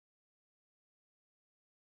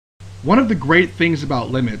One of the great things about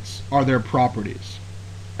limits are their properties.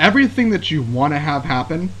 Everything that you want to have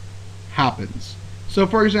happen, happens. So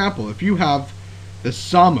for example, if you have the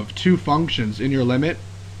sum of two functions in your limit,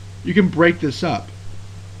 you can break this up.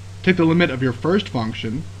 Take the limit of your first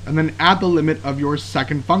function, and then add the limit of your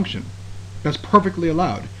second function. That's perfectly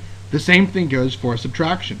allowed. The same thing goes for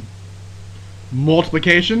subtraction.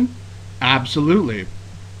 Multiplication? Absolutely.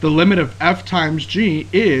 The limit of f times g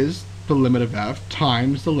is the limit of f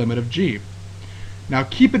times the limit of g. Now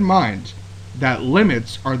keep in mind that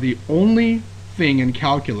limits are the only thing in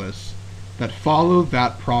calculus that follow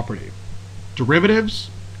that property. Derivatives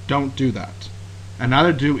don't do that, and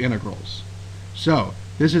neither do integrals. So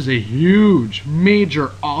this is a huge,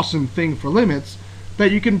 major, awesome thing for limits,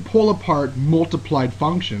 that you can pull apart multiplied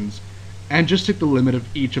functions and just take the limit of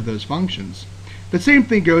each of those functions. The same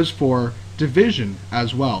thing goes for division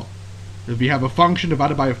as well. If you have a function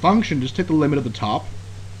divided by a function, just take the limit of the top,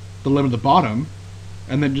 the limit of the bottom,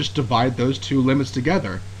 and then just divide those two limits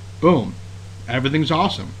together. Boom. Everything's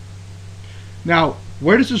awesome. Now,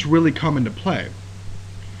 where does this really come into play?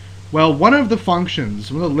 Well, one of the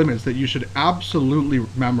functions, one of the limits that you should absolutely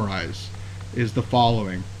memorize is the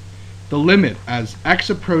following. The limit as x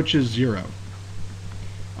approaches 0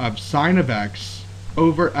 of sine of x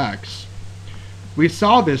over x. We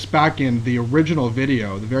saw this back in the original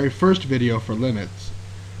video, the very first video for limits,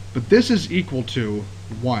 but this is equal to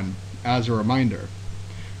 1 as a reminder.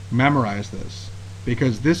 Memorize this,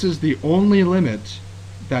 because this is the only limit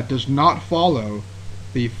that does not follow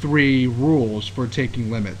the 3 rules for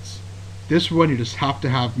taking limits. This one you just have to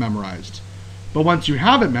have memorized. But once you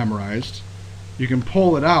have it memorized, you can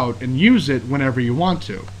pull it out and use it whenever you want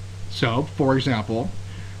to. So, for example,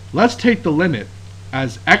 let's take the limit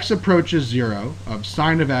as x approaches 0 of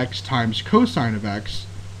sine of x times cosine of x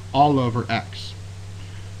all over x.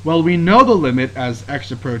 Well, we know the limit as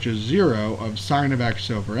x approaches 0 of sine of x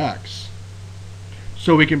over x,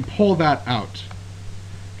 so we can pull that out.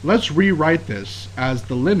 Let's rewrite this as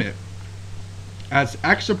the limit as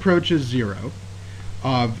x approaches 0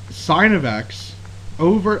 of sine of x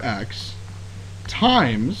over x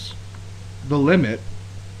times the limit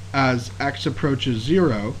as x approaches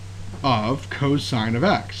 0 of cosine of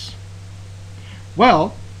x.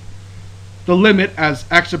 Well, the limit as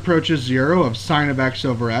x approaches 0 of sine of x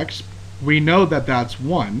over x, we know that that's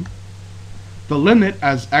 1. The limit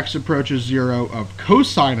as x approaches 0 of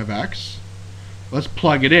cosine of x, let's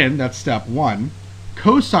plug it in, that's step 1.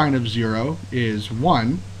 Cosine of 0 is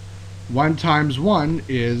 1. 1 times 1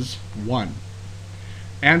 is 1.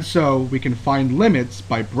 And so we can find limits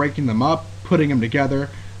by breaking them up, putting them together,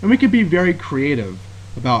 and we can be very creative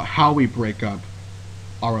about how we break up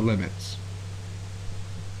our limits.